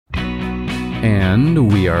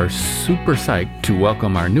And we are super psyched to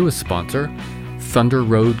welcome our newest sponsor, Thunder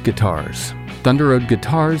Road Guitars. Thunder Road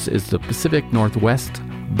Guitars is the Pacific Northwest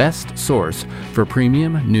best source for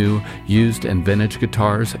premium, new, used, and vintage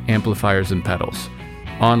guitars, amplifiers, and pedals.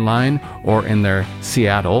 Online or in their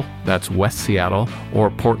Seattle, that's West Seattle,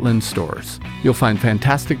 or Portland stores. You'll find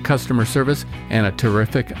fantastic customer service and a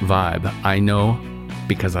terrific vibe. I know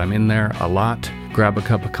because I'm in there a lot. Grab a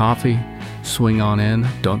cup of coffee, swing on in,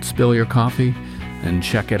 don't spill your coffee, and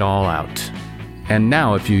check it all out. And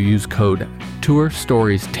now if you use code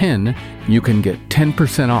TourStories10, you can get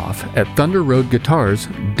 10% off at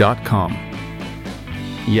thunderroadguitars.com.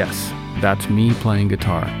 Yes, that's me playing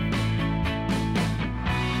guitar.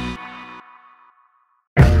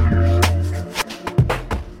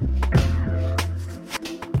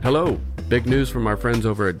 Hello, big news from our friends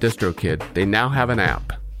over at DistroKid. They now have an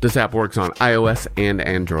app. This app works on iOS and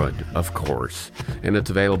Android, of course, and it's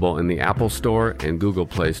available in the Apple Store and Google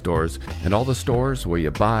Play stores and all the stores where you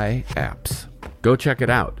buy apps. Go check it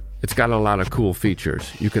out. It's got a lot of cool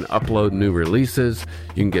features. You can upload new releases.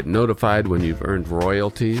 You can get notified when you've earned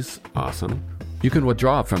royalties. Awesome. You can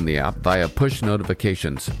withdraw from the app via push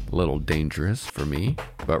notifications. A little dangerous for me,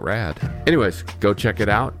 but rad. Anyways, go check it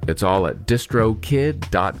out. It's all at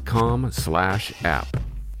distrokid.com/app.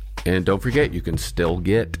 And don't forget, you can still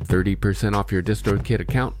get 30% off your DistroKid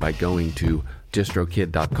account by going to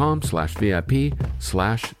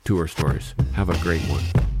distrokid.com/VIP/tourstories. Have a great one.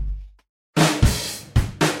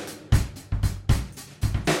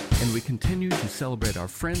 And we continue to celebrate our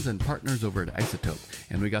friends and partners over at Isotope,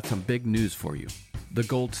 and we got some big news for you. The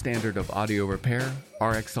gold standard of audio repair,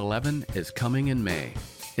 RX11, is coming in May.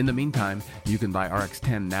 In the meantime, you can buy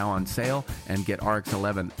RX10 now on sale and get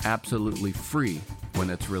RX11 absolutely free when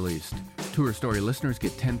it's released. Tour Story listeners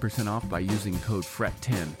get 10% off by using code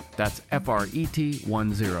FRET10. That's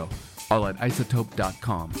FRET10. All at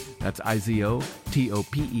isotope.com. That's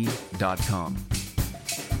IZOTOPE.com.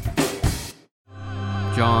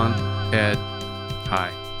 John, Ed, hi.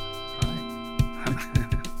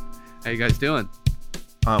 How you guys doing?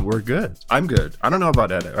 We're good. I'm good. I don't know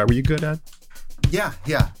about Ed. Are you good, Ed? Yeah.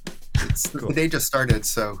 It's cool. The day just started,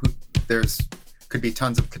 so there's could be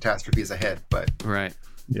tons of catastrophes ahead. But right,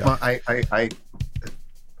 yeah, I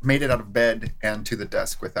made it out of bed and to the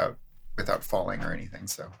desk without falling or anything.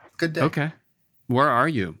 So good day. Okay, where are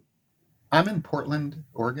you? I'm in Portland,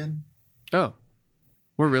 Oregon. Oh,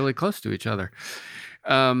 we're really close to each other.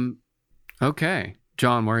 Okay,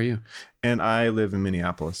 John, where are you? And I live in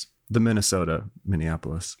Minneapolis,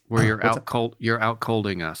 Minneapolis, where you're out cold. You're out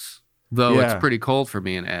colding us. Though It's pretty cold for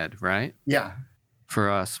me and Ed, right? Yeah. For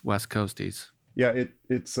us West Coasties. Yeah,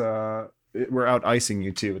 we're out icing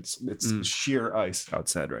you too. It's sheer ice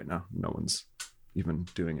outside right now. No one's even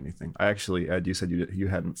doing anything. I actually, Ed, you said you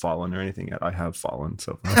hadn't fallen or anything yet. I have fallen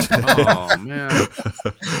so far. Oh man.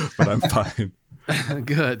 But I'm fine.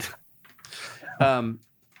 Good.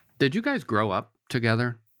 Did you guys grow up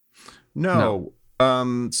together? No.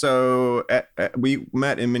 So we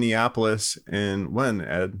met in Minneapolis in when,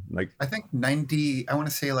 Ed? Like I think 90. I want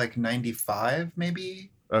to say like 95,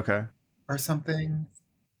 maybe. Okay. Or something.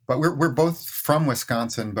 But we're both from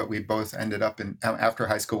Wisconsin, but we both ended up after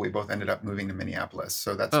high school. We both ended up moving to Minneapolis.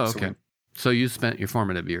 So that's okay. So you spent your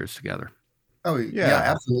formative years together. Oh yeah,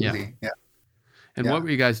 absolutely. Yeah. And what were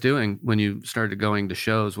you guys doing when you started going to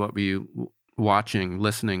shows? What were you watching,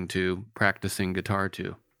 listening to, practicing guitar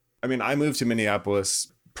to? I mean, I moved to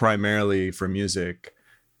Minneapolis primarily for music,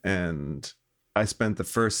 and I spent the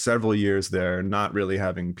first several years there not really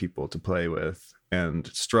having people to play with and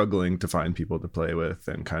struggling to find people to play with,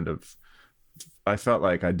 and I felt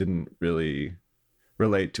like I didn't really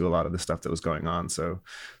relate to a lot of the stuff that was going on. So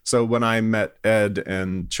when I met Ed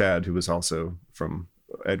and Chad, who was also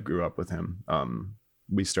Ed grew up with him,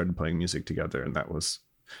 we started playing music together, and that was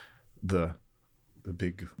the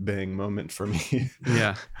big bang moment for me.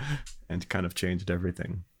 Yeah. And kind of changed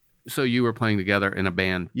everything. So you were playing together in a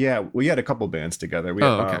band? Yeah, we had a couple bands together.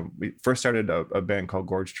 We first started a band called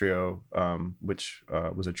Gorge Trio, which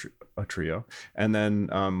was a trio. And then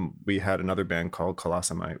we had another band called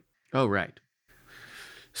Colossamite. Oh, right.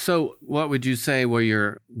 So what would you say were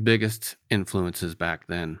your biggest influences back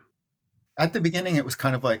then? At the beginning, it was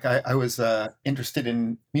kind of like I was interested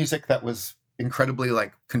in music that was incredibly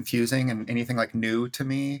like confusing and anything like new to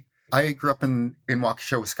me. I grew up in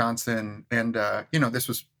Waukesha, Wisconsin, and this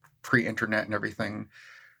was pre-internet and everything,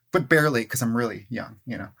 but barely, because I'm really young,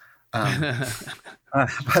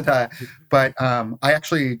 But I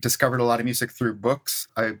actually discovered a lot of music through books.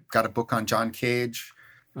 I got a book on John Cage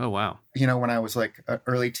Oh, wow. You know, when I was like an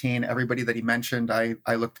early teen, everybody that he mentioned,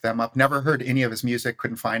 I looked them up. Never heard any of his music.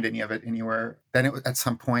 Couldn't find any of it anywhere. Then it was, at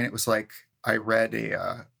some point, it was like I read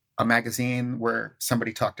a magazine where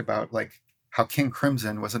somebody talked about like how King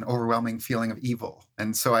Crimson was an overwhelming feeling of evil,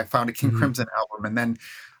 and so I found a King Crimson album, and then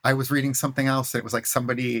I was reading something else. It was like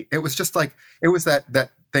somebody. It was just like it was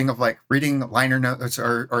that thing of like reading liner notes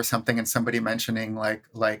or something, and somebody mentioning like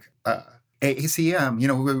ACM, you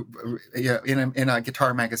know, in a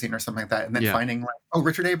guitar magazine or something like that, and then finding like,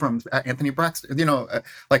 Richard Abrams, Anthony Braxton, you know,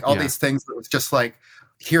 like all these things. It was just like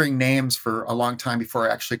hearing names for a long time before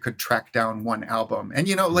I actually could track down one album, and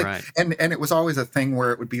you know, like, and it was always a thing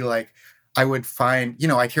where it would be like, I would find, you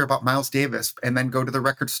know, I'd hear about Miles Davis and then go to the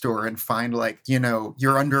record store and find like, you know,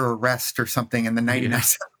 You're Under Arrest or something in the 99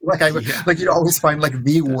 cent. Like I would, like you'd always find like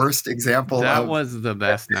the worst example. That was the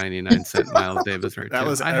best 99 cent Miles Davis record. That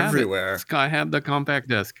was everywhere. I had the compact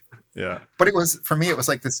disc. Yeah. But it was, for me, it was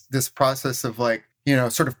like this process of like, you know,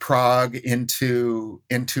 sort of prog into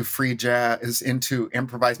free jazz, into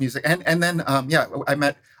improvised music. And then,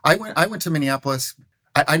 I went to Minneapolis.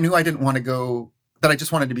 I knew I didn't want to go, that I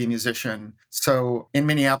just wanted to be a musician. So in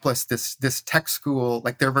Minneapolis, this tech school,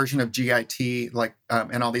 like their version of GIT, like,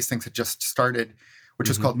 and all these things had just started, which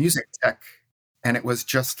was called Music Tech. And it was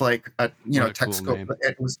just like a tech cool school. Name.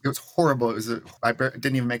 It was horrible. I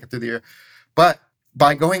didn't even make it through the year. But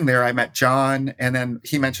by going there, I met John, and then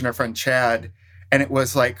he mentioned our friend Chad. And it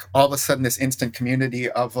was like all of a sudden this instant community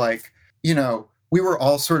of like, you know, we were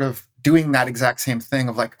all sort of doing that exact same thing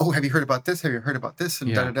of like, oh, have you heard about this? Have you heard about this?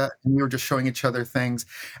 And da-da-da. And we were just showing each other things.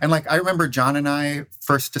 And like, I remember John and I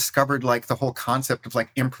first discovered like the whole concept of like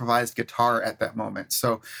improvised guitar at that moment.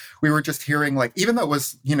 So we were just hearing like, even though it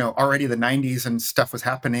was, you know, already the 90s and stuff was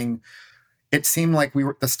happening, it seemed like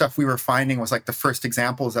the stuff we were finding was like the first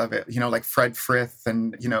examples of it, you know, like Fred Frith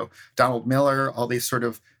and, you know, Donald Miller, all these sort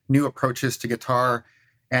of new approaches to guitar.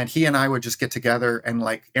 And he and I would just get together and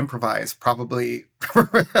like improvise, probably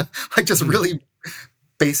like just really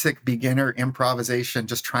basic beginner improvisation,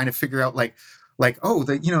 just trying to figure out like, oh,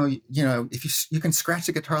 if you can scratch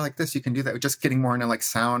the guitar like this, you can do that. Just getting more into like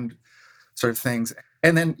sound sort of things.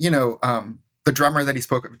 And then, you know, the drummer that he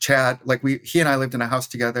spoke of, Chad, like he and I lived in a house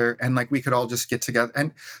together, and like we could all just get together,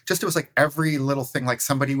 and just it was like every little thing. Like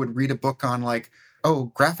somebody would read a book on like,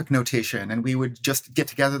 graphic notation, and we would just get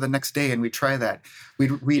together the next day and we'd try that.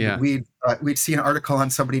 We'd see an article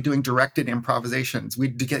on somebody doing directed improvisations.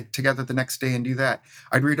 We'd get together the next day and do that.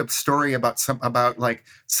 I'd read a story about some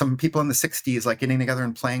people in the 60s like getting together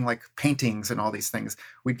and playing like paintings and all these things.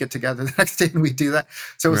 We'd get together the next day and we'd do that.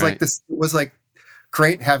 So it was like this. It was like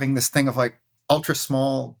great having this thing of like ultra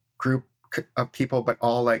small group of people, but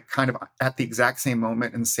all like kind of at the exact same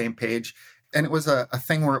moment and the same page. And it was a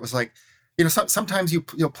thing where it was like, you know, sometimes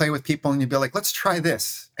you'll play with people and you'll be like, let's try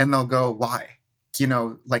this. And they'll go, why? You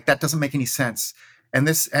know, like that doesn't make any sense. And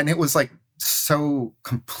it was like so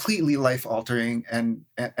completely life altering and,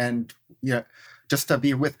 you know, just to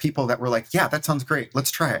be with people that were like, yeah, that sounds great. Let's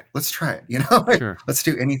try it. You know, sure. Let's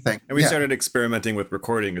do anything. And we started experimenting with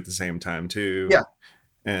recording at the same time too. Yeah.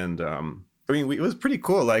 And, I mean, it was pretty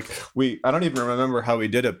cool. Like I don't even remember how we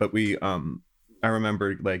did it, but I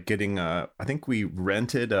remember like getting I think we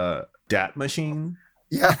rented a DAT machine.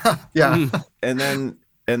 Yeah. And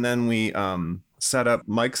then we set up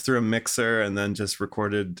mics through a mixer and then just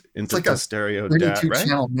recorded into like a stereo DAT, 32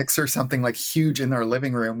 channel mixer, something like huge in our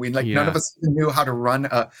living room. We none of us knew how to run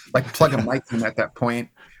plug a mic in at that point.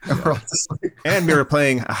 Yeah. And we were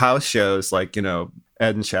playing house shows, like, you know,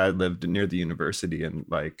 Ed and Chad lived near the university, and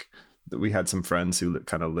like we had some friends who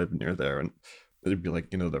kind of lived near there, and it'd be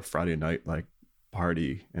like, you know, the Friday night like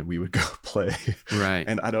party, and we would go play. Right.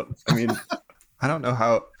 And I don't really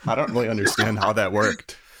understand how that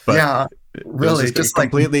worked. But yeah, really, just like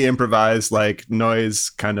completely improvised, like noise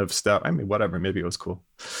kind of stuff. I mean, whatever. Maybe it was cool.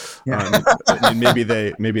 Yeah. I mean, maybe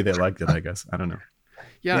they liked it. I guess I don't know.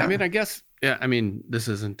 Yeah. I mean, I guess. Yeah. I mean, this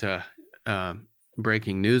isn't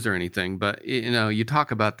breaking news or anything, but you know, you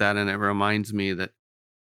talk about that, and it reminds me that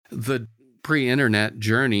the pre-internet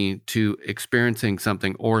journey to experiencing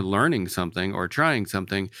something or learning something or trying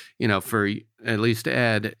something, you know, for at least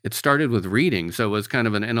Ed, it started with reading. So it was kind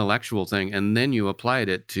of an intellectual thing. And then you applied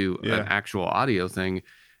it to an actual audio thing.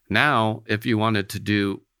 Now, if you wanted to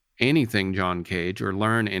do anything John Cage or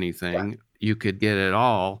learn anything, you could get it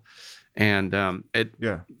all. And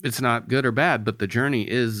it's not good or bad, but the journey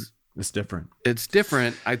it's different. It's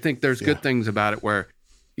different. I think there's good things about it where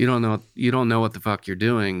you don't know what the fuck you're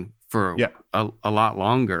doing for a lot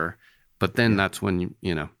longer, but then that's when you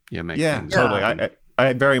make things totally.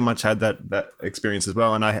 I very much had that experience as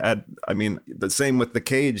well. And I mean, the same with The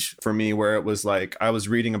Cage for me, where it was like I was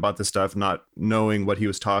reading about this stuff, not knowing what he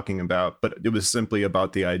was talking about, but it was simply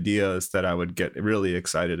about the ideas that I would get really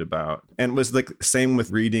excited about. And it was like same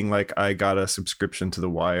with reading. Like I got a subscription to The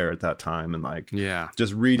Wire at that time, and like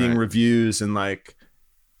just reading reviews, and like,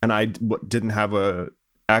 and I didn't have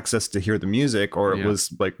access to hear the music, or it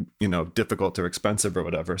was like, you know, difficult or expensive or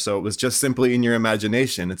whatever. So it was just simply in your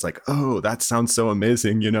imagination. It's like, oh, that sounds so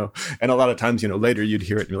amazing, you know. And a lot of times, you know, later you'd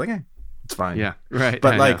hear it and you're like, hey, it's fine. Yeah, right.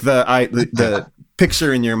 But like the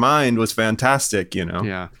picture in your mind was fantastic, you know.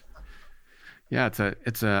 Yeah,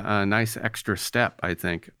 it's a nice extra step, I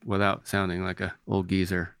think, without sounding like a old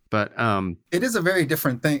geezer. But it is a very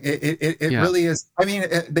different thing. It really is. I mean,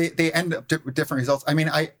 they end up with different results. I mean,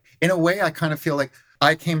 in a way, I kind of feel like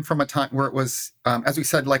I came from a time where it was, as we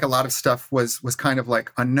said, like a lot of stuff was kind of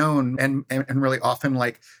like unknown, and really often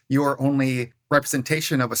like your only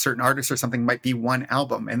representation of a certain artist or something might be one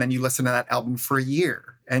album, and then you listen to that album for a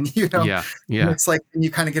year, and you know, it's like you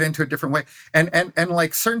kind of get into a different way, and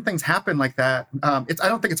like certain things happen like that. I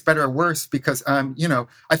don't think it's better or worse, because you know,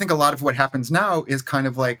 I think a lot of what happens now is kind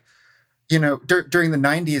of like, you know, during the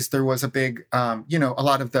 90s there was a big, you know, a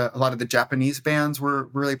lot of the Japanese bands were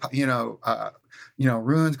really, you know,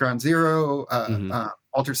 Ruins, Ground Zero,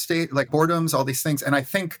 Altered State, like Boredoms, all these things. And I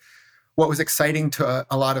think what was exciting to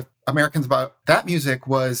a lot of Americans about that music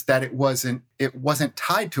was that it wasn't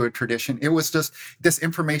tied to a tradition. It was just this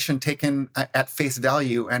information taken at face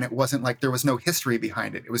value, and it wasn't like there was no history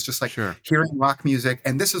behind it. It was just like hearing rock music,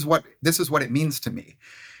 and this is what it means to me.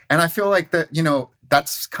 And I feel like that, you know,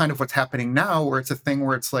 that's kind of what's happening now, where it's a thing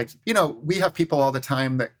where it's like, you know, we have people all the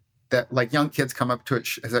time that like young kids come up to it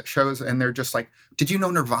at shows, and they're just like, did you know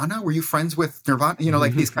Nirvana? Were you friends with Nirvana? You know,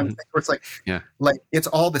 like these kind of things where it's like, like it's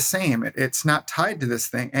all the same. It's not tied to this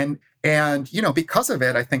thing. And, you know, because of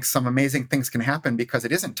it, I think some amazing things can happen because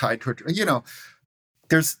it isn't tied to it. You know,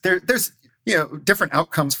 there's, you know, different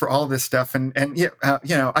outcomes for all of this stuff. And you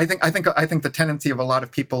know, I think the tendency of a lot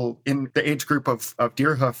of people in the age group of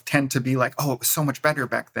Deerhoof tend to be like, oh, it was so much better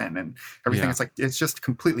back then, and everything. It's like, it's just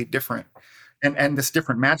completely different. And this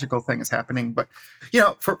different magical thing is happening. But, you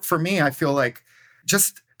know, for me, I feel like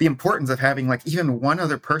just the importance of having like even one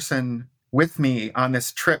other person with me on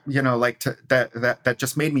this trip, you know, like that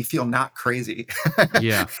just made me feel not crazy.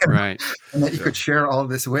 Right. And that you could share all of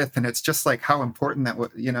this with. And it's just like how important that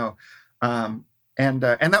was, you know. And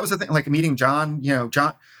that was the thing, like meeting John, you know,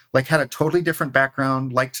 John like had a totally different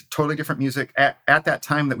background, liked totally different music. At that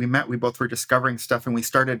time that we met, we both were discovering stuff, and we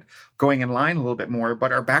started going in line a little bit more,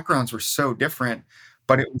 but our backgrounds were so different.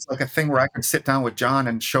 But it was like a thing where I could sit down with John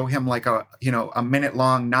and show him like a minute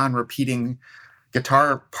long non-repeating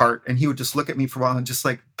guitar part, and he would just look at me for a while and just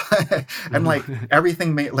like and like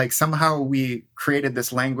everything made like somehow we created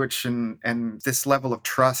this language and this level of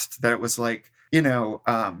trust that it was like, you know,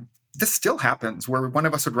 this still happens where one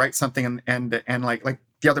of us would write something and like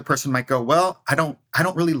the other person might go, well, I don't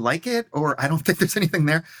really like it, or I don't think there's anything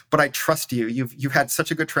there, but I trust you. You've had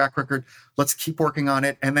such a good track record. Let's keep working on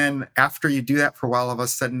it. And then after you do that for a while, all of a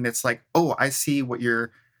sudden it's like, oh, I see where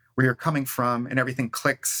you're coming from, and everything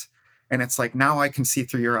clicks. And it's like, now I can see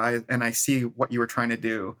through your eyes and I see what you were trying to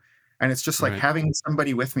do. And it's just like having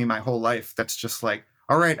somebody with me my whole life that's just like,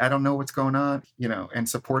 all right, I don't know what's going on, you know, and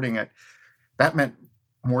supporting it. That meant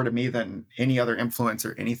more to me than any other influence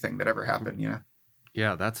or anything that ever happened, you know?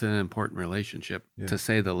 Yeah, that's an important relationship, to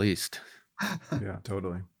say the least. Yeah,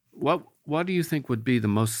 totally. What do you think would be the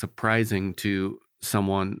most surprising to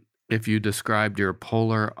someone if you described your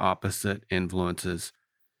polar opposite influences?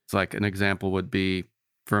 It's like an example would be,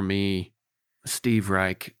 for me, Steve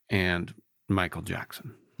Reich and Michael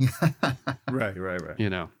Jackson. Right. You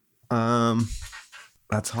know.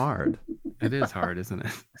 That's hard. It is hard, isn't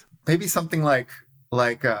it? Maybe something like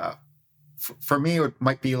for me, it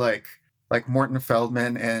might be like Morton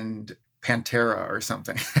Feldman and Pantera or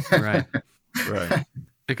something. Right.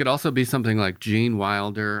 It could also be something like Gene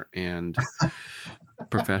Wilder and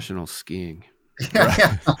professional skiing.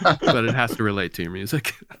 But it has to relate to your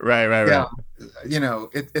music. Right. Yeah. You know,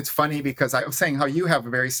 it's funny because I was saying how you have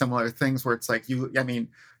very similar things where it's like you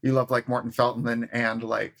love like Morton Feldman and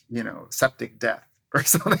like, you know, Septic Death or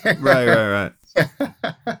something. Right.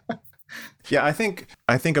 Yeah, I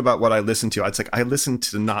think about what I listen to. It's like I listen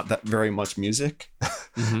to not that very much music.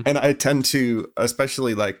 And I tend to,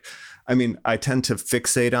 especially like, I tend to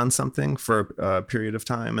fixate on something for a period of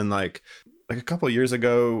time. And like a couple of years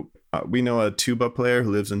ago, we know a tuba player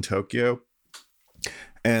who lives in Tokyo,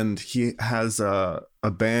 and he has a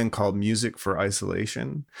band called Music for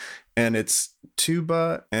Isolation, and it's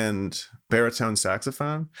tuba and baritone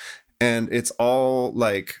saxophone. and it's all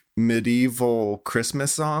like medieval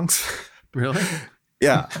Christmas songs. Really?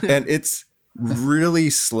 Yeah. And it's really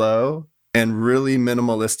slow and really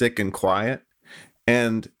minimalistic and quiet.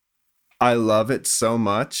 And I love it so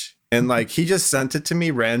much. And like, he just sent it to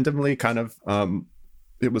me randomly, kind of,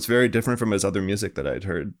 it was very different from his other music that I'd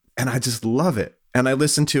heard. And I just love it. And I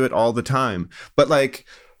listen to it all the time. But like,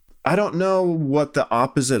 I don't know what the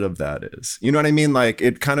opposite of that is. You know what I mean? Like,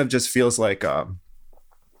 it kind of just feels like,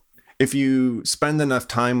 if you spend enough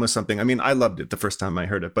time with something, I mean, I loved it the first time I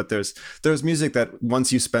heard it, but there's music that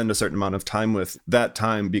once you spend a certain amount of time with, that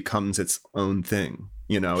time becomes its own thing.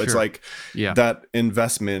 You know, Sure. It's like that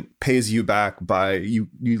investment pays you back by you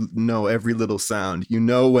know every little sound. You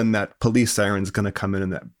know when that police siren is going to come in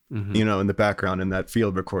that, you know, in the background in that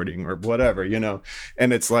field recording or whatever, you know.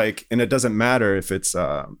 And it's like, and it doesn't matter if it's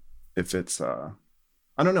I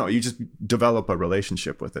don't know. You just develop a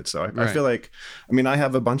relationship with it. So I feel like, I mean, I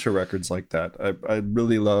have a bunch of records like that. I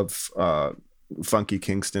really love Funky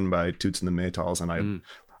Kingston by Toots and the Maytals. And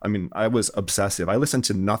I mean, I was obsessive. I listened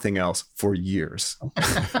to nothing else for years.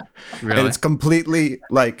 Really? And it's completely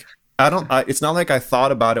like, it's not like I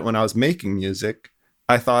thought about it when I was making music.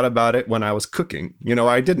 I thought about it when I was cooking. You know,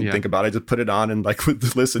 I didn't think about it. I just put it on and like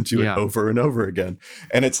would listen to it over and over again.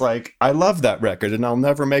 And it's like, I love that record and I'll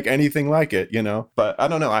never make anything like it, you know? But I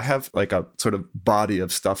don't know. I have like a sort of body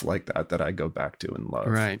of stuff like that I go back to and love.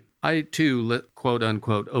 Right. I too, quote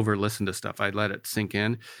unquote, over listen to stuff. I let it sink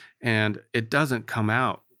in and it doesn't come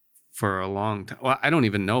out for a long time. Well, I don't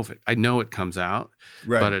even know if I know it comes out,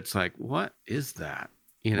 but it's like, what is that?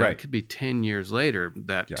 You know, it could be 10 years later,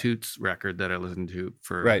 that Toots record that I listened to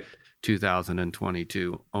for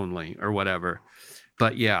 2022 only or whatever.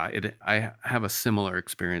 But yeah, I have a similar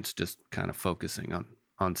experience just kind of focusing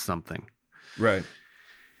on something. Right.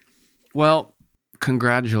 Well,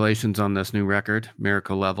 congratulations on this new record,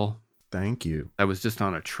 Miracle Level. Thank you. I was just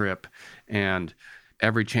on a trip and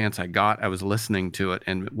every chance I got, I was listening to it.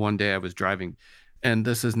 And one day I was driving, and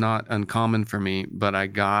this is not uncommon for me, but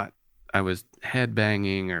I was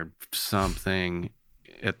headbanging or something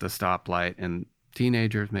at the stoplight and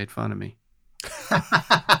teenagers made fun of me.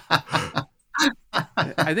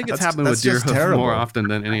 I think it's happened with Deerhoof more often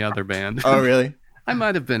than any other band. Oh, really? I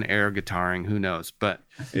might have been air guitaring, who knows? But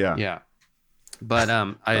yeah. But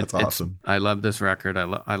that's awesome. I love this record.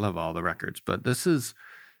 I love all the records, but this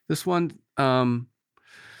one,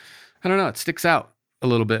 I don't know, it sticks out a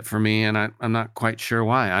little bit for me, and I'm not quite sure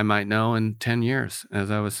why. I might know in 10 years,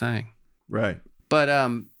 as I was saying. Right. But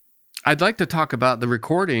I'd like to talk about the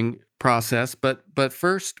recording process, but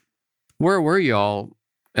first, where were y'all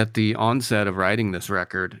at the onset of writing this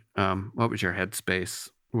record? What was your headspace?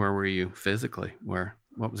 Where were you physically?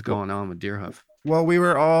 What was going on with Deerhoof? Well, we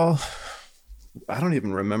were all, I don't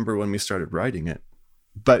even remember when we started writing it,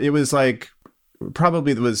 but it was like,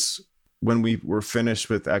 probably it was when we were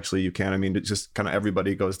finished with Actually You Can. I mean, it just kind of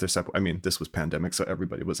everybody goes their separate. I mean, this was pandemic, so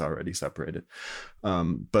everybody was already separated.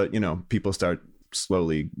 But, you know, people start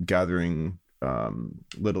slowly gathering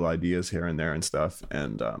little ideas here and there and stuff.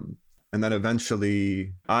 And then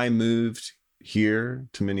eventually I moved here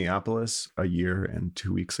to Minneapolis a year and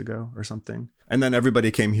 2 weeks ago or something. And then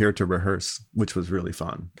everybody came here to rehearse, which was really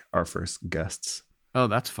fun. Our first guests. Oh,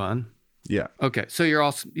 that's fun. Yeah. Okay. So you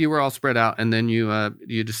were all spread out, and then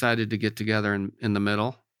you decided to get together in the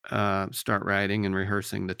middle, start writing and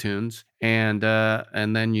rehearsing the tunes, and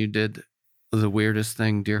then you did the weirdest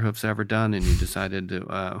thing Deerhoof's ever done, and you decided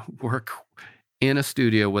to work in a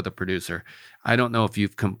studio with a producer. I don't know if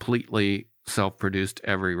you've completely self-produced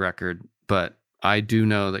every record, but I do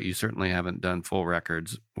know that you certainly haven't done full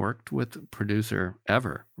records, worked with a producer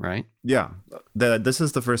ever, right? Yeah. This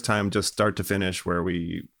is the first time, just start to finish, where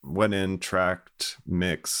we went in, tracked,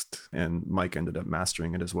 mixed, and Mike ended up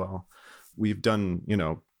mastering it as well. We've done,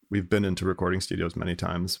 we've been into recording studios many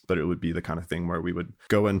times, but it would be the kind of thing where we would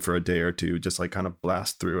go in for a day or two, just like kind of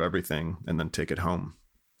blast through everything and then take it home.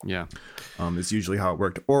 Yeah. Is usually how it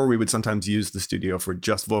worked. Or we would sometimes use the studio for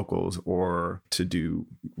just vocals or to do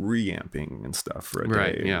reamping and stuff for a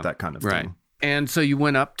day, that kind of thing. And so you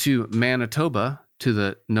went up to Manitoba to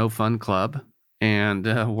the No Fun Club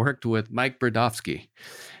and worked with Mike Brodowski.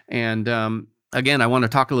 And again, I want to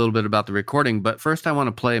talk a little bit about the recording, but first I want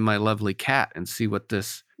to play My Lovely Cat and see what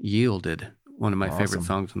this yielded. One of my favorite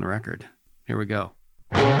songs on the record. Here we go.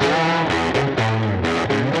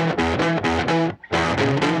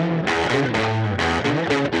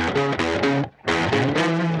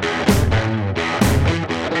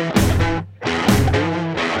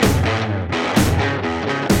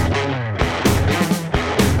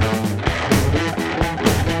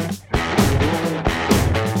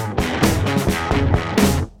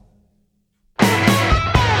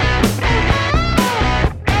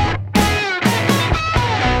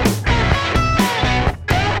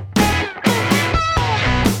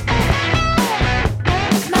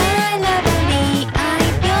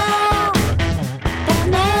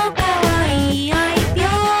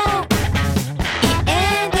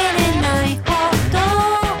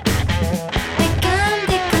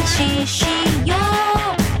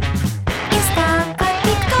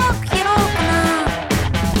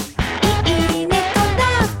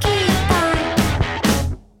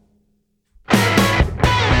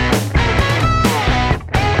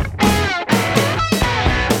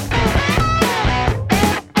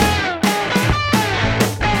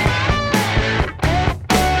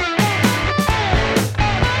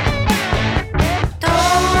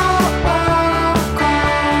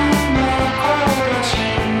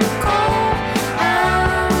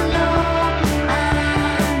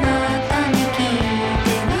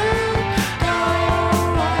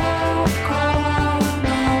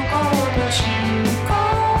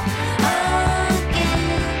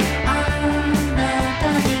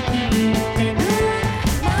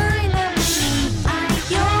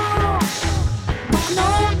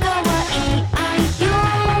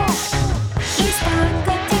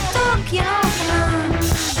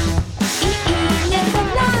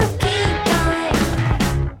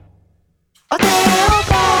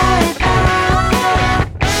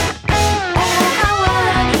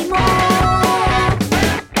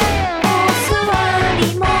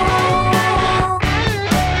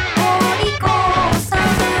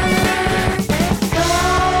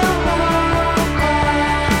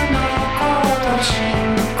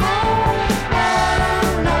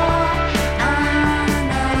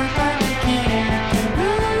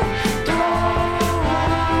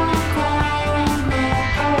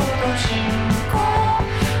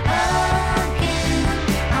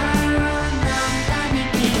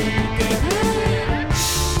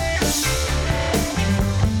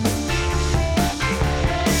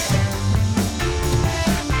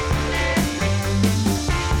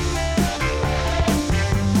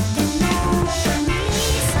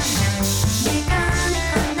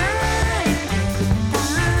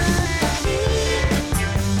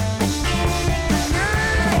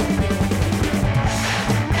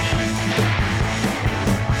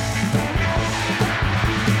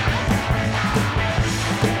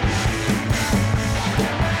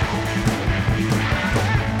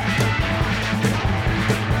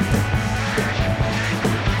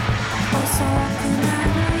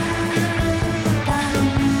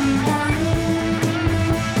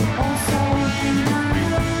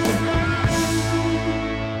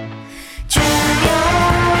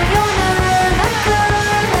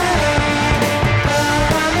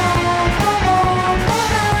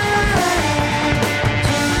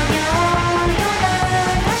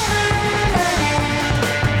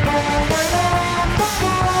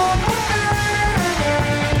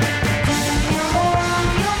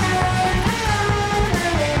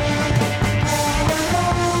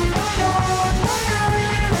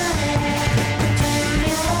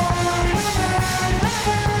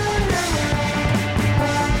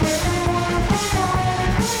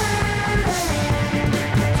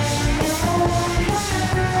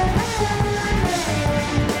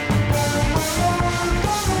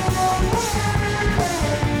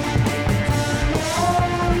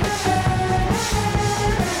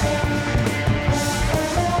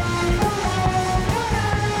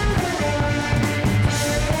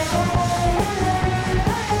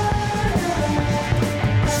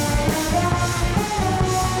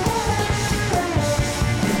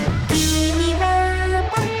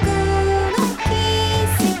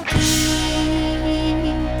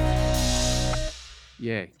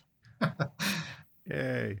 Yay.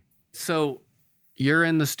 Yay. So you're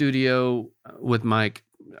in the studio with Mike,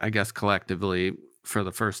 I guess collectively for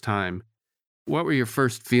the first time. What were your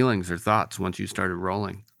first feelings or thoughts once you started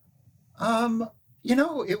rolling?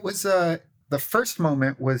 It was the first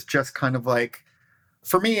moment was just kind of like,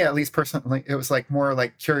 for me at least personally, it was like more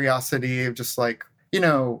like curiosity of just like,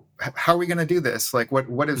 how are we going to do this? Like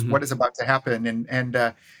what is about to happen?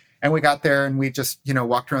 And we got there and we just,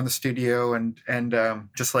 walked around the studio and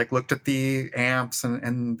just like looked at the amps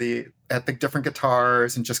and at the different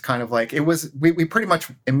guitars, and just kind of like, we pretty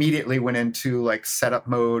much immediately went into like setup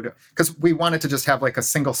mode, because we wanted to just have like a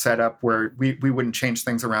single setup where we wouldn't change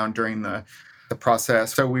things around during the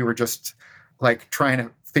process. So we were just like trying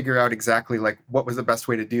to figure out exactly like what was the best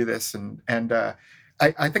way to do this. And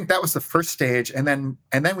I think that was the first stage. And then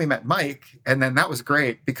we met Mike, and then that was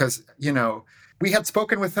great because, we had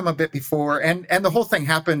spoken with him a bit before, and the whole thing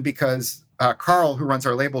happened because Carl, who runs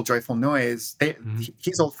our label Joyful Noise,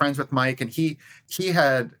 he's old friends with Mike, and he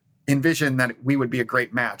had envisioned that we would be a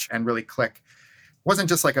great match and really click. It wasn't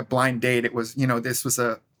just like a blind date. It was, this was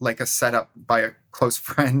a setup by a close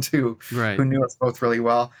friend who knew us both really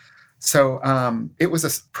well. So it was a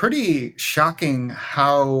pretty shocking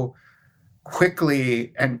how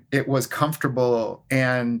quickly and it was comfortable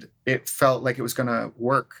and it felt like it was going to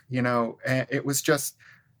work. And it was just,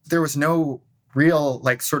 there was no real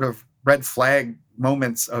like sort of red flag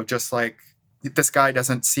moments of just like, this guy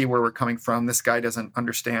doesn't see where we're coming from. This guy doesn't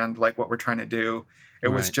understand like what we're trying to do. It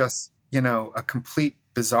was just, a complete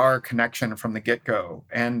bizarre connection from the get-go.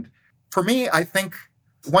 And for me, I think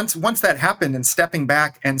once that happened and stepping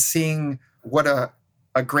back and seeing what a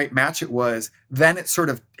great match it was, then it sort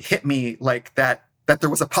of hit me like that there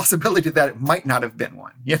was a possibility that it might not have been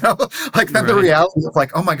one, like then the reality of like,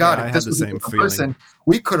 oh my God, if this was the same person,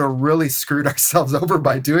 we could have really screwed ourselves over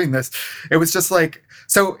by doing this. It was just like,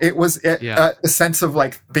 so it was a sense of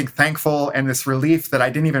like being thankful and this relief that I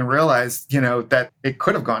didn't even realize, that it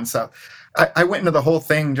could have gone south. I went into the whole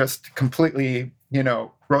thing just completely,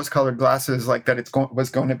 rose-colored glasses, like that was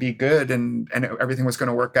going to be good and everything was going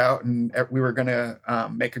to work out and we were going to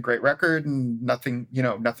make a great record and nothing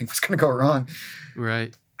was going to go wrong.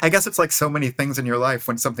 Right. I guess it's like so many things in your life,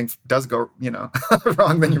 when something does go,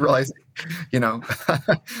 wrong, then you realize,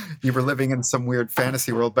 you were living in some weird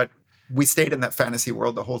fantasy world, but we stayed in that fantasy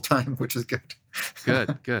world the whole time, which is good.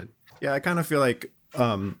 Good. Yeah, I kind of feel like,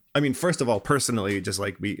 first of all, personally, just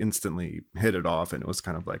like we instantly hit it off, and it was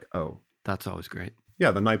kind of like, oh. That's always great.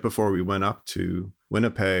 Yeah, the night before we went up to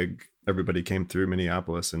Winnipeg, everybody came through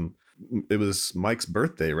Minneapolis, and it was Mike's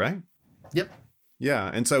birthday, right? Yep.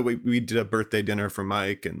 Yeah, and so we did a birthday dinner for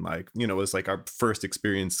Mike, and like, it was like our first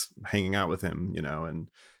experience hanging out with him, and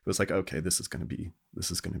it was like, okay, this is gonna be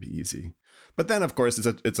easy. But then, of course,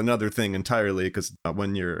 it's another thing entirely, because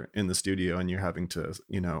when you're in the studio and you're having to,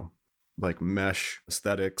 like mesh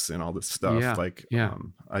aesthetics and all this stuff,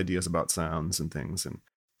 ideas about sounds and things, and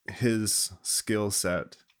his skill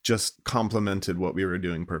set just complemented what we were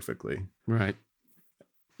doing perfectly. Right.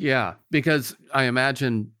 Yeah, because I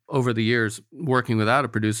imagine over the years working without a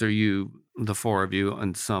producer, the four of you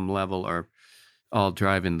on some level are all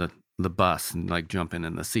driving the bus and like jumping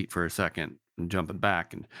in the seat for a second and jumping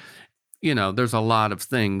back. And, there's a lot of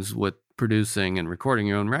things with producing and recording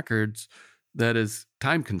your own records that is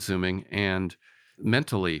time consuming and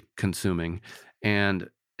mentally consuming. And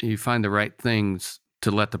you find the right things to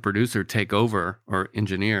let the producer take over or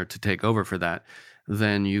engineer to take over for that,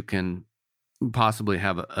 then you can possibly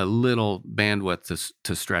have a little bandwidth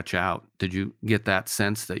to stretch out. Did you get that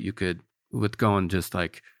sense that you could, with going just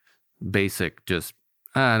like basic, just,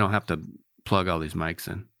 I don't have to plug all these mics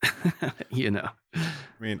in,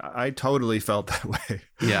 I totally felt that way.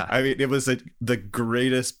 Yeah. It was the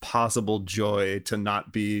greatest possible joy to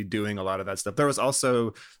not be doing a lot of that stuff. There was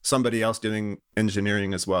also somebody else doing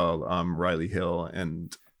engineering as well, Riley Hill,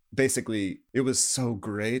 and basically it was so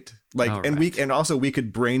great. Like, and we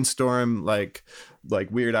could brainstorm like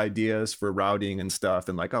weird ideas for routing and stuff,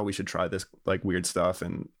 and like, oh, we should try this like weird stuff,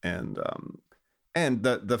 and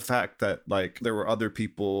the fact that like there were other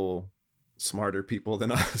people, smarter people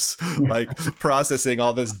than us, like processing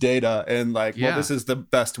all this data and like, well, this is the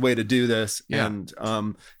best way to do this, and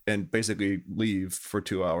basically leave for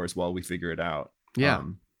 2 hours while we figure it out. It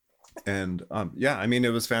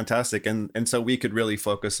was fantastic, and so we could really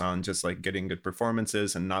focus on just like getting good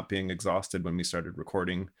performances and not being exhausted when we started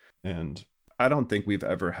recording. And I don't think we've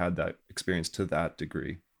ever had that experience to that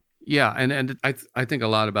degree. Yeah, and I think a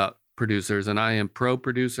lot about producers, and I am pro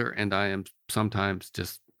producer and I am sometimes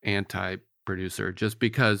just anti producer, just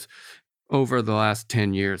because over the last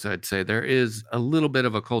 10 years, I'd say there is a little bit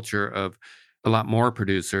of a culture of a lot more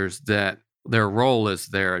producers that their role is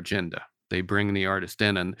their agenda. They bring the artist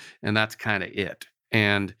in, and that's kind of it.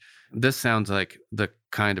 And this sounds like the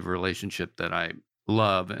kind of relationship that I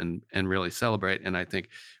love and really celebrate. And I think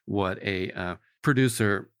what a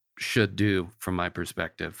producer should do, from my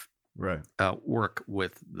perspective, Right. Work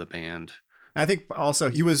with the band. I think also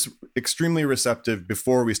he was extremely receptive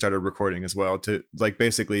before we started recording as well, to like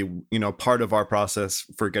basically, part of our process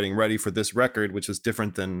for getting ready for this record, which was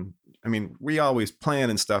different than, I mean, we always plan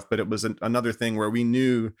and stuff, but it was another thing where we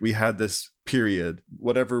knew we had this period,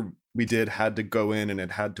 whatever we did had to go in and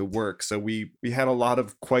it had to work. So we had a lot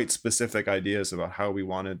of quite specific ideas about how we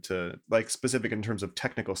wanted to, like, specific in terms of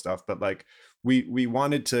technical stuff, but like we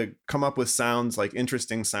wanted to come up with sounds, like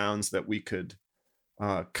interesting sounds that we could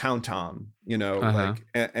count on, like,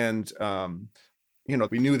 and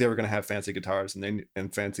we knew they were going to have fancy guitars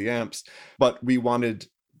and fancy amps, but we wanted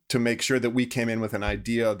to make sure that we came in with an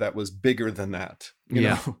idea that was bigger than that,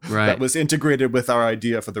 right. that was integrated with our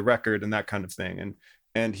idea for the record and that kind of thing.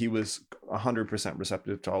 And he was 100%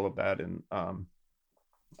 receptive to all of that. And I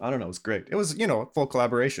don't know, it was great. It was, full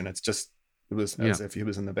collaboration. It was as if he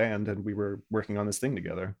was in the band and we were working on this thing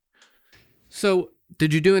together. So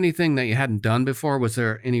did you do anything that you hadn't done before? Was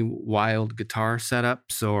there any wild guitar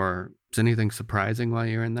setups, or was anything surprising while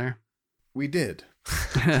you were in there? We did.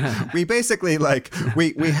 We basically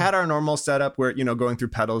we had our normal setup where, going through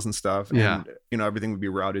pedals and stuff, and, everything would be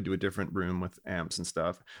routed to a different room with amps and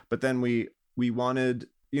stuff. But then we wanted,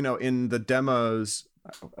 in the demos,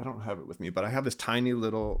 I don't have it with me, but I have this tiny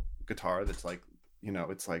little guitar that's like,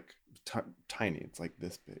 it's like tiny. It's like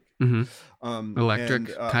this big. Mm-hmm.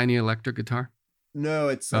 Electric, tiny electric guitar. No,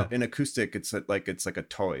 it's an acoustic. It's like a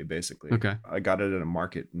toy, basically. Okay. I got it at a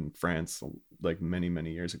market in France like many,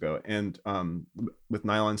 many years ago, and with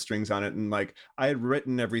nylon strings on it. And like I had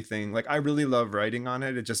written everything. Like I really love writing on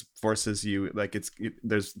it. It just forces you, like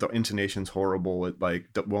there's the intonation's horrible. It like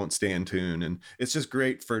won't stay in tune, and it's just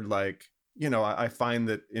great for like, I find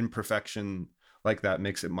that imperfection like that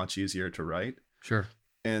makes it much easier to write. Sure.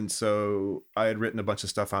 And so I had written a bunch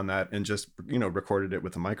of stuff on that and just, recorded it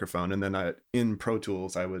with a microphone. And then in Pro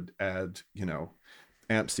Tools, I would add,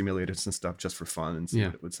 amp simulators and stuff just for fun and see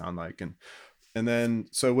what it would sound like. And then,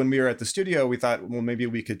 so when we were at the studio, we thought, well, maybe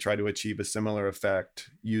we could try to achieve a similar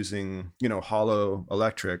effect using, hollow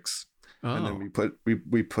electrics. Oh. And then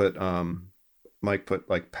Mike put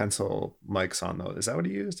like pencil mics on those. Is that what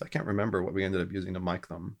he used? I can't remember what we ended up using to mic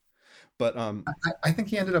them. But I think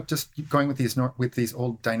he ended up just going with these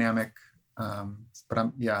old dynamic.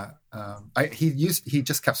 He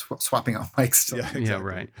just kept swapping out mics. Yeah, exactly. Yeah,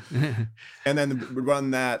 right. And then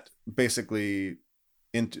run that basically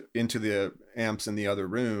into the amps in the other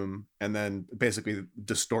room, and then basically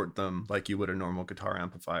distort them like you would a normal guitar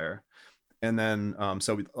amplifier. And then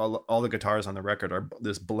all the guitars on the record are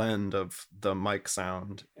this blend of the mic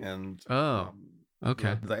sound and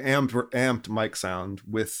okay. The amped mic sound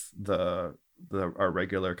with our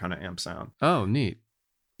regular kind of amp sound. Oh, neat.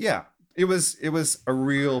 Yeah. It was a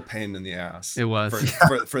real pain in the ass. It was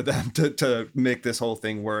for them to make this whole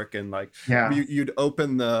thing work. And like, you'd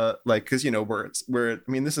open the, like, cause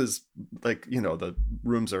this is like, the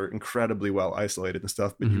rooms are incredibly well isolated and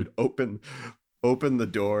stuff, but you'd open the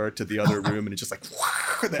door to the other room and it's just like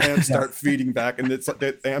the amps start feeding back, and it's like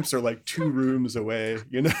the amps are like 2 rooms away,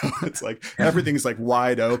 it's like everything's like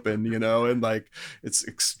wide open, and like it's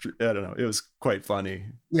I don't know, it was quite funny.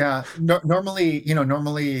 Normally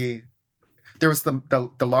there was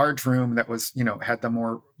the large room that was, had the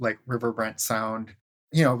more like reverberant sound.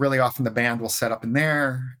 Really often the band will set up in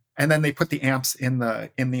there, and then they put the amps in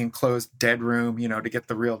the enclosed dead room, to get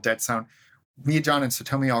the real dead sound. Me, John, and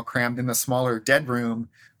Satomi all crammed in the smaller dead room,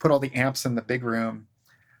 put all the amps in the big room.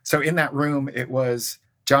 So in that room, it was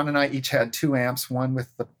John and I each had 2 amps, one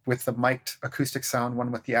with the mic'd acoustic sound,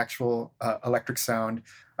 one with the actual electric sound,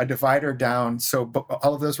 a divider down. So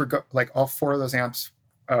all of those were all 4 of those amps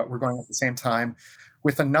were going at the same time,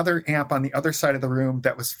 with another amp on the other side of the room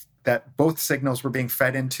that both signals were being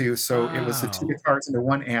fed into. So It was the 2 guitars into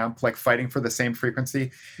 1 amp, like fighting for the same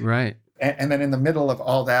frequency. Right. And then in the middle of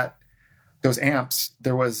all that, those amps,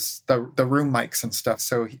 there was the room mics and stuff.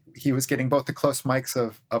 So he was getting both the close mics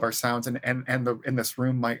of our sounds and in this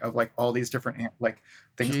room mic of like all these different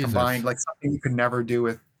things combined, like something you could never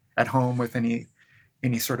do at home with any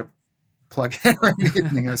sort of plug-in or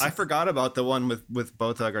anything. I forgot about the one with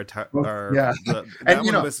both our guitar.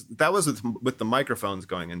 That was with the microphones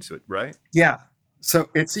going into it, right? Yeah. So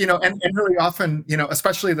it's, and really often,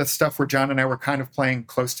 especially the stuff where John and I were kind of playing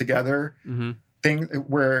close together. Mm-hmm. Thing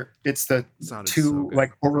where it's the 2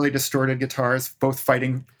 like overly distorted guitars both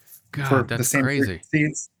fighting for the same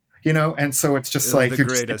frequencies. And so it's just They're like the you're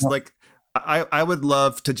greatest. Like I would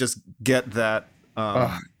love to just get that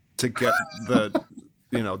to get the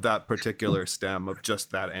that particular stem of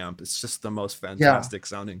just that amp. It's just the most fantastic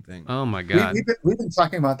sounding thing. Oh my God. We've been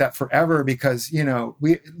talking about that forever because,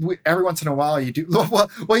 we every once in a while you do,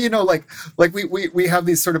 like we have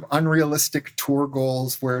these sort of unrealistic tour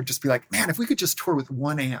goals where just be like, man, if we could just tour with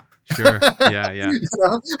one amp. Sure. Yeah.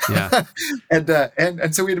 Yeah.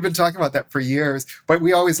 And so we'd been talking about that for years, but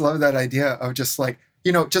we always love that idea of just like,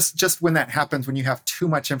 just when that happens, when you have too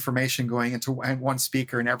much information going into one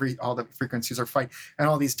speaker and all the frequencies are fighting and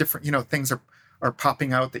all these different, things are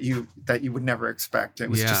popping out that you would never expect. It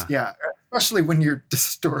was especially when you're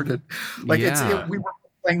distorted. Like we were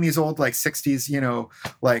playing these old like 60s,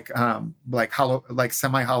 like hollow, like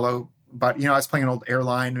semi-hollow, but I was playing an old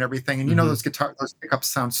Airline and everything. And those pickups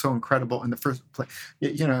sound so incredible in the first play.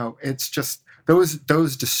 It's just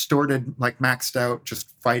those distorted, like maxed out,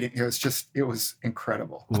 just fighting. It was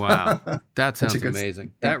incredible. Wow. That sounds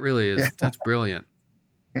amazing. That really is. Yeah. That's brilliant.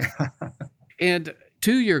 Yeah. And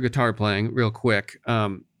to your guitar playing real quick,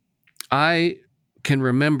 I can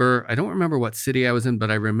remember, I don't remember what city I was in,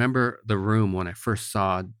 but I remember the room when I first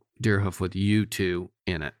saw Deerhoof with you two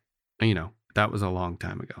in it. That was a long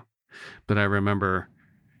time ago, but I remember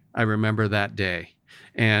that day.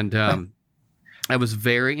 And, I was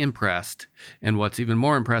very impressed. And what's even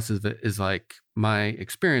more impressive is like my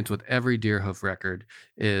experience with every Deerhoof record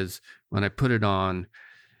is when I put it on,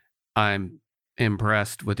 I'm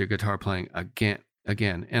impressed with your guitar playing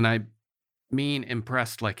again. And I mean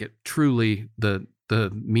impressed like it truly, the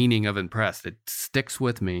meaning of impressed, it sticks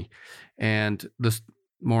with me. And this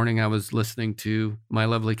morning I was listening to My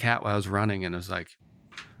Lovely Cat while I was running, and it was like,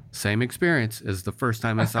 same experience as the first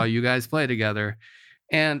time I saw you guys play together.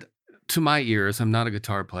 And to my ears, I'm not a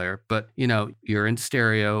guitar player, but you're in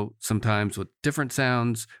stereo sometimes with different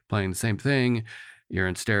sounds playing the same thing. You're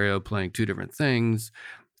in stereo playing two different things,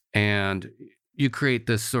 and you create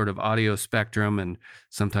this sort of audio spectrum, and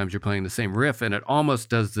sometimes you're playing the same riff, and it almost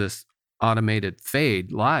does this automated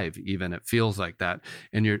fade live. Even it feels like that,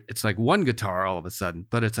 and it's like one guitar all of a sudden,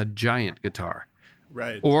 but it's a giant guitar,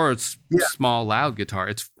 right? Or it's small loud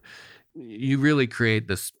guitar. You really create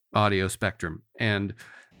this audio spectrum. And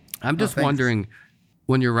I'm just wondering,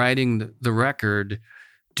 when you're writing the record,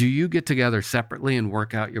 do you get together separately and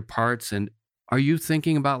work out your parts? And are you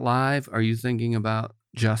thinking about live? Are you thinking about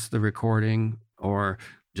just the recording, or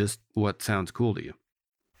just what sounds cool to you?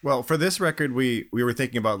 Well, for this record, we were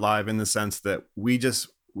thinking about live in the sense that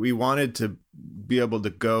we wanted to be able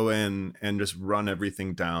to go in and just run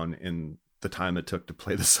everything down in the time it took to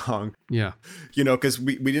play the song. Yeah. Because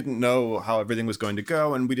we didn't know how everything was going to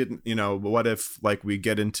go, and we didn't, what if like we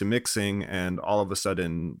get into mixing and all of a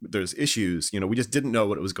sudden there's issues, we just didn't know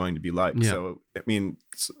what it was going to be like. Yeah. So, I mean,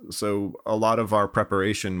 so a lot of our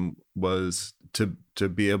preparation was to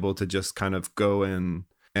be able to just kind of go in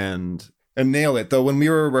and nail it. Though when we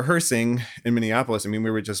were rehearsing in Minneapolis, I mean, we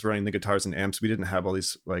were just running the guitars and amps. We didn't have all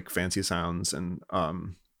these like fancy sounds and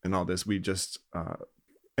all this. We just,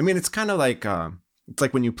 I mean, it's kind of like it's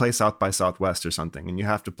like when you play South by Southwest or something, and you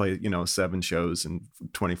have to play 7 shows in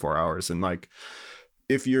 24 hours, and like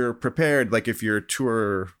if you're prepared, like if you're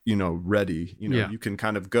tour ready, you can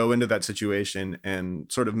kind of go into that situation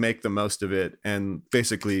and sort of make the most of it and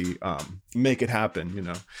basically make it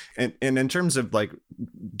happen. And in terms of like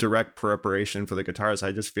direct preparation for the guitars,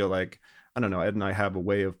 I just feel like, I don't know, Ed and I have a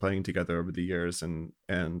way of playing together over the years, and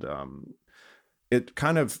it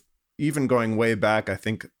kind of, even going way back, I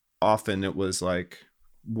think often it was like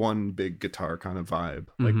one big guitar kind of vibe.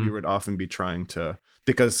 Like we would often be trying to,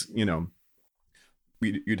 because,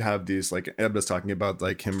 you'd have these, like Ed was talking about,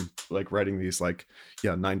 like him like writing these like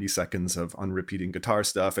 90 seconds of unrepeating guitar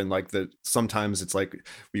stuff, and like sometimes it's like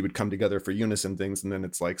we would come together for unison things, and then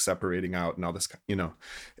it's like separating out and all this,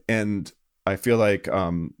 and I feel like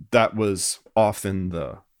that was often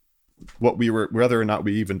what we were, whether or not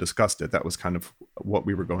we even discussed it, that was kind of what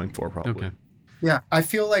we were going for, probably. Okay. Yeah, I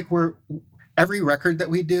feel like every record that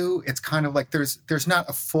we do, it's kind of like there's not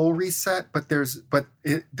a full reset, but there's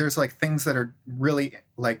like things that are really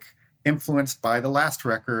like influenced by the last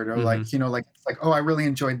record, or like oh, I really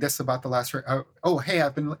enjoyed this about the last record. Oh, hey,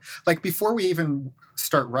 I've been like, before we even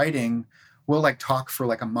start writing, we'll like talk for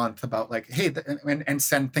like a month about like, hey, and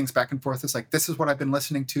send things back and forth. It's like, this is what I've been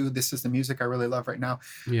listening to. This is the music I really love right now.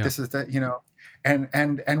 Yeah. This is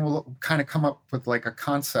and we'll kind of come up with like a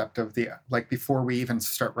concept of the, like, before we even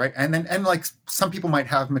start, right? And like some people might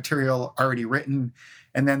have material already written,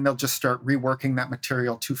 and then they'll just start reworking that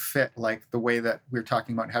material to fit like the way that we're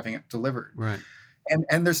talking about having it delivered. Right.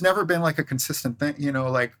 And there's never been like a consistent thing,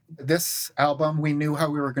 like this album, we knew how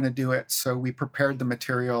we were going to do it. So we prepared the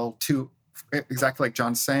material to exactly like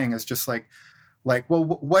John's saying, is just like, well,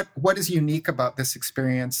 what is unique about this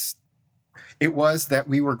experience? It was that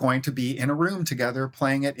we were going to be in a room together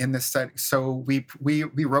playing it in this set. So we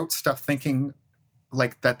wrote stuff thinking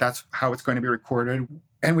like that's how it's going to be recorded.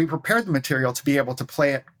 And we prepared the material to be able to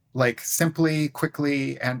play it like simply,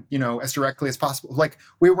 quickly, and, as directly as possible. Like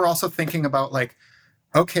we were also thinking about like,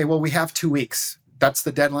 okay, well, we have 2 weeks. That's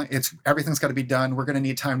the deadline. Everything's got to be done. We're going to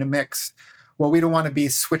need time to mix. Well, we don't want to be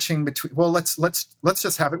switching between. Well, let's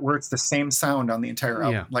just have it where it's the same sound on the entire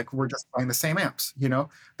album. Yeah. Like we're just playing the same amps.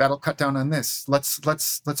 That'll cut down on this. Let's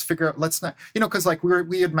figure out. Let's not. Because like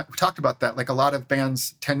we had talked about that. Like a lot of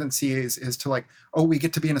bands' tendency is to like, oh, we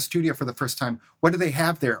get to be in a studio for the first time. What do they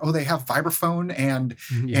have there? Oh, they have vibraphone and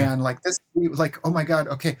like this. Like, oh my god.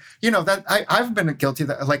 Okay, that I've been guilty of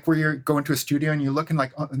that. Like where you're going to a studio and you look and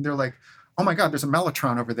like, and they're like, oh my god, there's a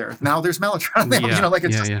Mellotron over there. Now there's Mellotron there. Yeah. Like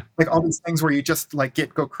it's like all these things where you just like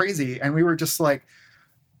go crazy. And we were just like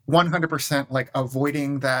 100% like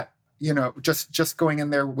avoiding that, just going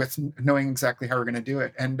in there with knowing exactly how we're going to do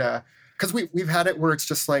it. And because we've had it where it's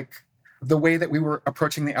just like the way that we were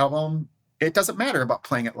approaching the album, it doesn't matter about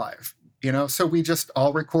playing it live. So we just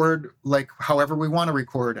all record like however we want to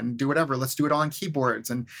record and do whatever. Let's do it all on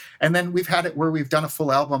keyboards. And then we've had it where we've done a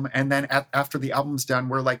full album. And then after the album's done,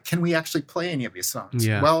 we're like, can we actually play any of these songs?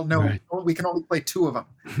 Yeah, well, no, right. We can only play 2 of them.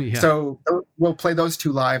 Yeah. So we'll play those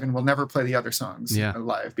 2 live and we'll never play the other songs Yeah.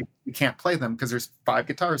 live. We can't play them because there's 5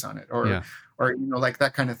 guitars on it or like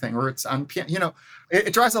that kind of thing, or it's on piano.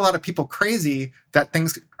 It drives a lot of people crazy that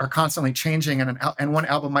things are constantly changing, and one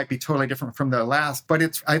album might be totally different from the last.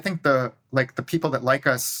 But I think the people that like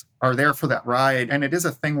us are there for that ride, and it is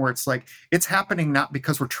a thing where it's like it's happening not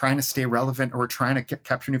because we're trying to stay relevant or we're trying to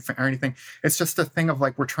capture new or anything. It's just a thing of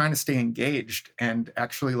like we're trying to stay engaged and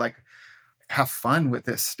actually like have fun with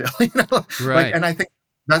this still. Right. And I think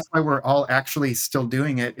that's why we're all actually still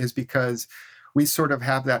doing it, is because we sort of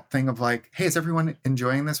have that thing of like, hey, is everyone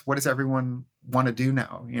enjoying this? What does everyone want to do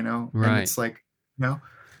now? Right. And it's like,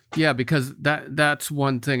 Yeah, because that's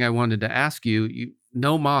one thing I wanted to ask you.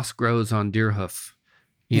 No moss grows on Deerhoof.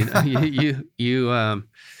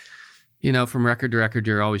 From record to record,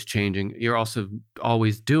 you're always changing. You're also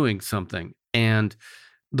always doing something. And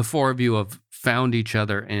the 4 of you have found each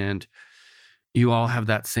other, and you all have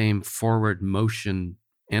that same forward motion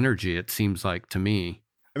energy, it seems like to me.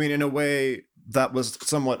 I mean, in a way, that was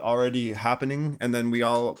somewhat already happening, and then we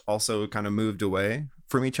all also kind of moved away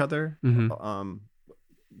from each other. Mm-hmm.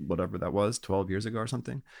 Whatever that was, 12 years ago or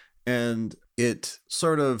something, and it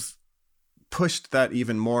sort of pushed that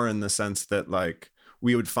even more in the sense that like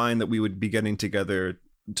we would find that we would be getting together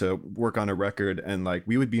to work on a record, and like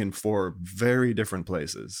we would be in 4 very different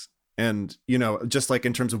places, and just like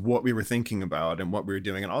in terms of what we were thinking about and what we were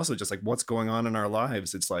doing, and also just like what's going on in our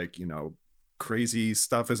lives. It's like crazy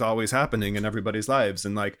stuff is always happening in everybody's lives,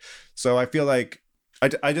 and like so I feel like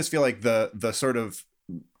I just feel like the sort of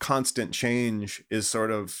constant change is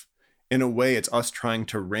sort of, in a way, it's us trying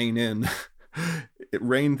to rein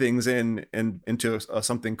things in and into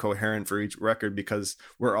something coherent for each record, because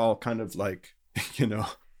we're all kind of like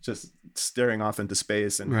just staring off into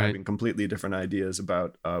space and Right. having completely different ideas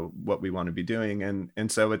about what we want to be doing,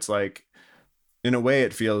 and so it's like, in a way,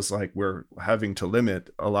 it feels like we're having to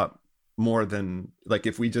limit a lot more than like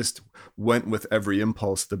if we just went with every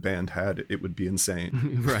impulse the band had, it would be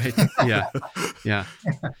insane. Right. Yeah. Yeah.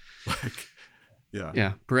 Like, yeah.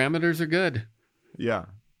 Yeah. Parameters are good. Yeah.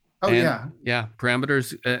 oh And, yeah. Yeah.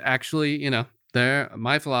 Parameters actually,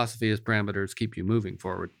 my philosophy is parameters keep you moving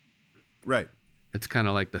forward. Right. It's kind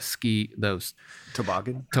of like those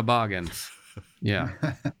Toboggan. toboggans. Yeah.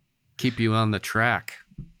 Keep you on the track,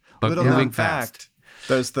 but Little moving known fast. fact,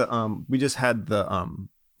 there's we just had the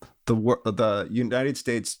United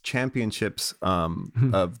States Championships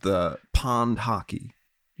of the pond hockey.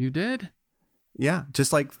 You did? Yeah,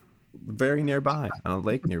 just like very nearby on a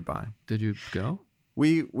lake nearby. Did you go?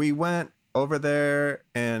 We went over there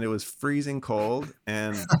and it was freezing cold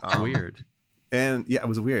and Weird. And yeah, it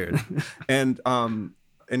was weird. and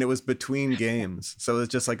it was between games. So it was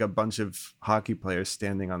just like a bunch of hockey players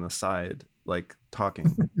standing on the side, like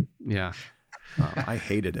talking. Yeah. I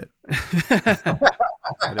hated it.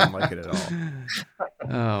 I didn't like it at all.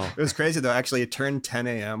 Oh. It was crazy though. Actually, it turned 10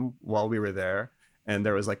 a.m. while we were there, and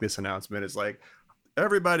there was like this announcement. It's like,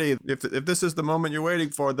 everybody, if this is the moment you're waiting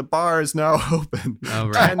for, the bar is now open. Oh,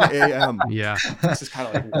 right. 10 a.m. Yeah. This is kind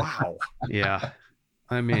of like, wow. Yeah.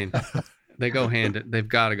 I mean, they've got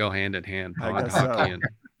to go hand in hand, I pond guess so. hockey and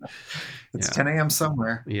It's Yeah. 10 a.m.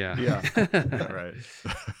 somewhere. Yeah. Yeah. Right.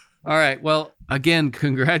 All right. Well, again,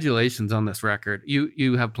 congratulations on this record.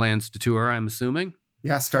 You have plans to tour, I'm assuming.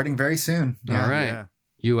 Yeah, starting very soon. Yeah. All right. Yeah.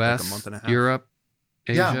 U.S., Like a month and a half. Europe,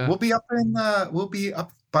 Asia, Yeah, we'll be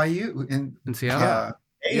up by you in Seattle.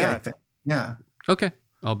 I think. Yeah. Okay.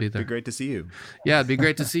 I'll be It'd there. be great to see you. Yeah, it'd be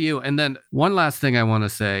great to see you. And then one last thing I want to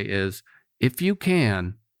say is if you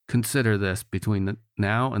can consider this between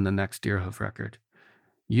now and the next Deerhoof record,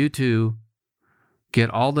 you two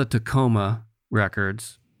get all the Tacoma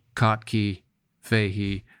records, Kottke,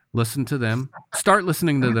 Fahey, listen to them, start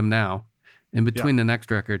listening to them now. In between the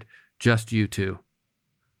next record, just you two.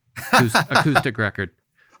 Acoustic record,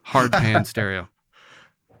 hard pan stereo.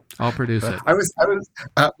 I'll produce it.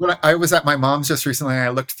 When I was at my mom's just recently, I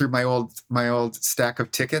looked through my old stack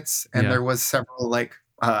of tickets, and there was several like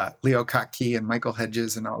Leo Kottke and Michael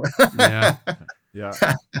Hedges and all that. Yeah. Yeah.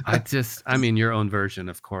 I mean, your own version,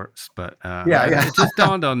 of course, but Yeah. it just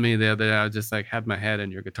dawned on me the other day. I just like had my head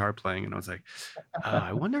in your guitar playing, and I was like,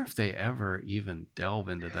 I wonder if they ever even delve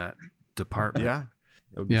into that department. Yeah.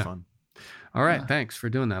 It would be fun. All right. Yeah. Thanks for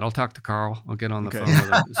doing that. I'll talk to Carl. I'll get on the Okay. phone with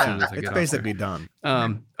him as soon as I It's get off basically done.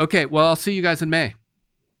 there. Okay. Well, I'll see you guys in May.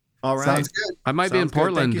 All right. Sounds good. I might be in Sounds good.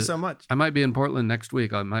 Portland. Thank you so much. I might be in Portland next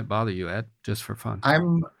week. I might bother you, Ed, just for fun.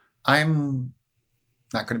 I'm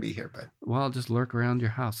not going to be here, but Well, I'll just lurk around your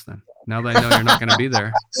house then. Now that I know you're not going to be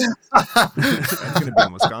there. It's going to be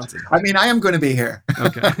in Wisconsin. I mean, I am going to be here.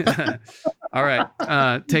 Okay. All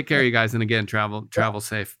right. Take care, you guys. And again, travel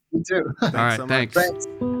safe. You too. All right. so much. Thanks. Thanks.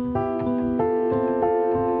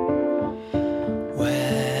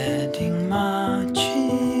 Wedding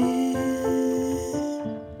marching,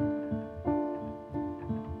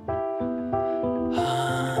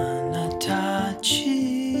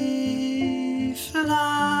 Hanatachi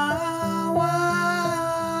flower,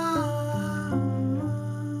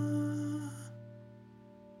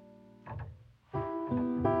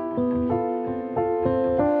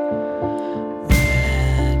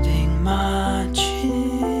 wedding marching.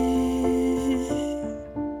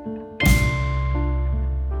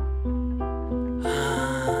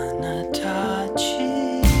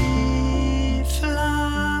 Hanatachi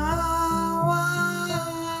flower,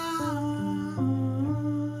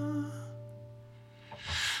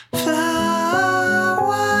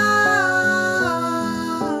 flower.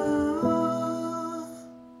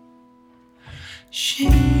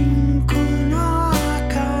 Shinku no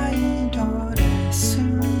akai doresu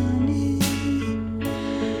ni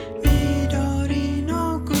midori no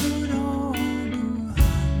kuroをは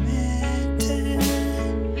めて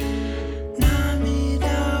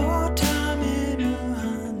涙をためる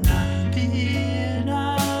花びら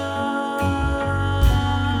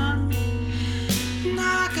流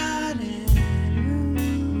れる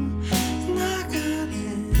流れ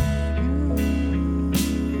る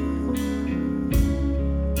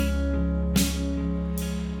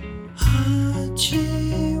味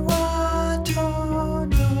は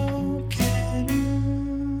届ける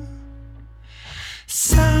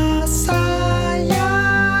ささ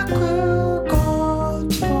やく言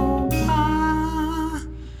葉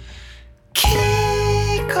聞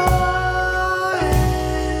こえ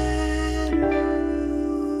る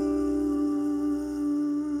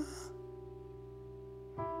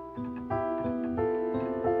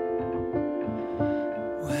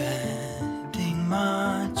Wedding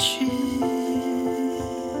marching,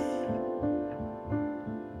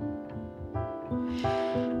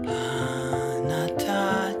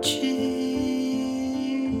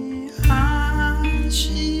 Hanatachi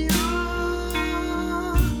足を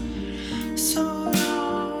揃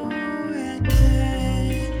えて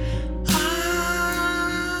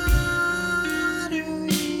歩い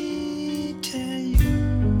てゆ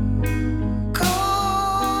こ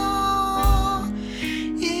う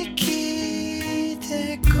生きて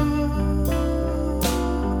こ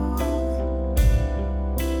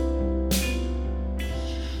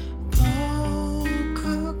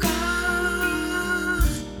僕が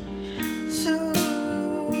ずっ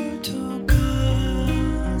と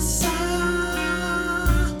傘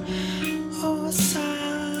を差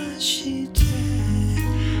し